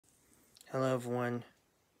Hello everyone,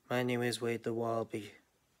 my name is Wade the Wallaby,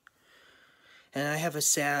 and I have a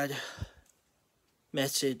sad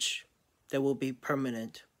message that will be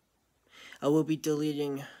permanent. I will be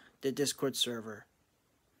deleting the Discord server.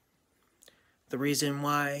 The reason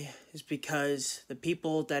why is because the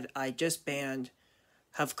people that I just banned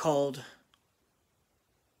have called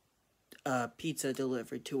pizza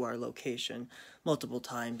delivered to our location multiple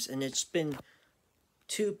times, and it's been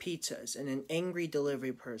 2 pizzas and an angry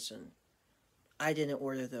delivery person. I didn't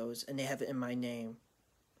order those, and they have it in my name.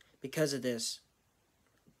 Because of this,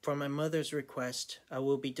 for my mother's request, I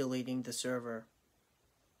will be deleting the server.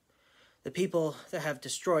 The people that have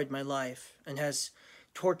destroyed my life and has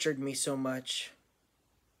tortured me so much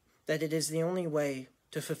that it is the only way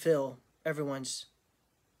to fulfill everyone's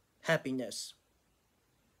happiness.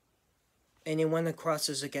 Anyone that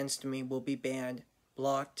crosses against me will be banned,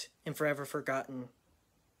 blocked, and forever forgotten,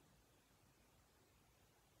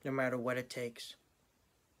 no matter what it takes.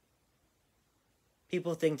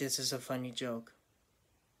 People think this is a funny joke,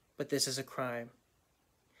 but this is a crime.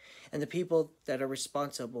 And the people that are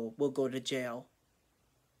responsible will go to jail.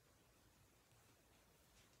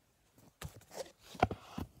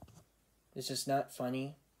 This is not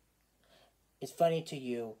funny. It's funny to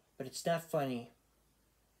you, but it's not funny.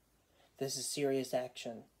 This is serious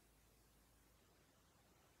action.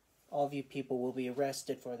 All of you people will be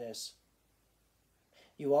arrested for this.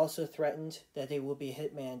 You also threatened that there will be a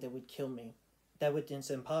hitman that would kill me. That would be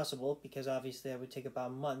impossible because obviously that would take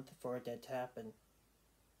about a month for that to happen.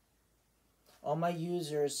 All my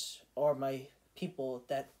users or my people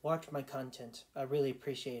that watch my content, I really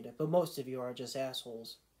appreciate it, but most of you are just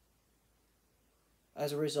assholes.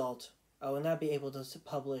 As a result, I will not be able to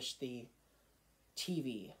publish the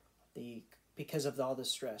TV because of all the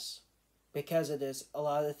stress. Because of this, a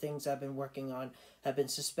lot of the things I've been working on have been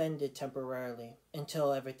suspended temporarily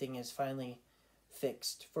until everything is finally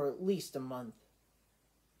fixed for at least a month.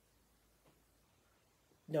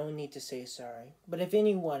 No need to say sorry, but if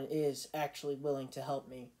anyone is actually willing to help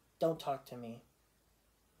me, don't talk to me.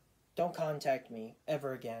 Don't contact me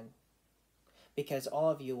ever again, because all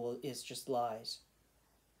of you is just lies.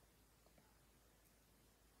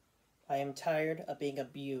 I am tired of being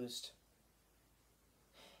abused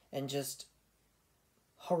and just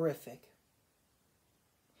horrific.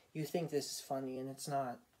 You think this is funny, and it's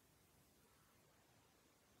not.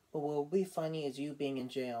 But what will be funny is you being in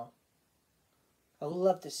jail. I would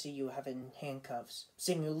love to see you having handcuffs,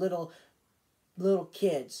 seeing your little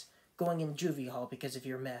kids going in juvie hall because of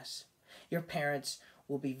your mess. Your parents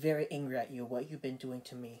will be very angry at you, what you've been doing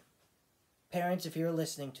to me. Parents, if you're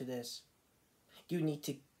listening to this, you need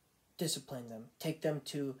to discipline them. Take them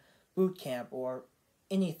to boot camp or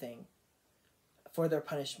anything for their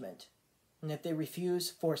punishment. And if they refuse,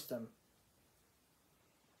 force them.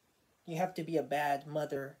 You have to be a bad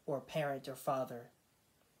mother or parent or father.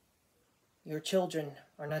 Your children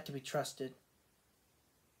are not to be trusted.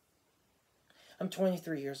 I'm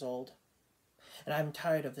 23 years old, and I'm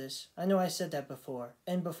tired of this. I know I said that before,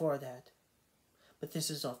 and before that, but this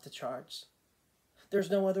is off the charts.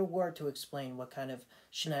 There's no other word to explain what kind of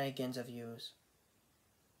shenanigans I've used.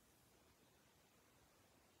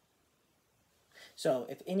 So,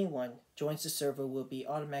 if anyone joins the server, will be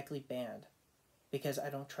automatically banned, because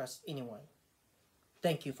I don't trust anyone.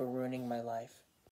 Thank you for ruining my life.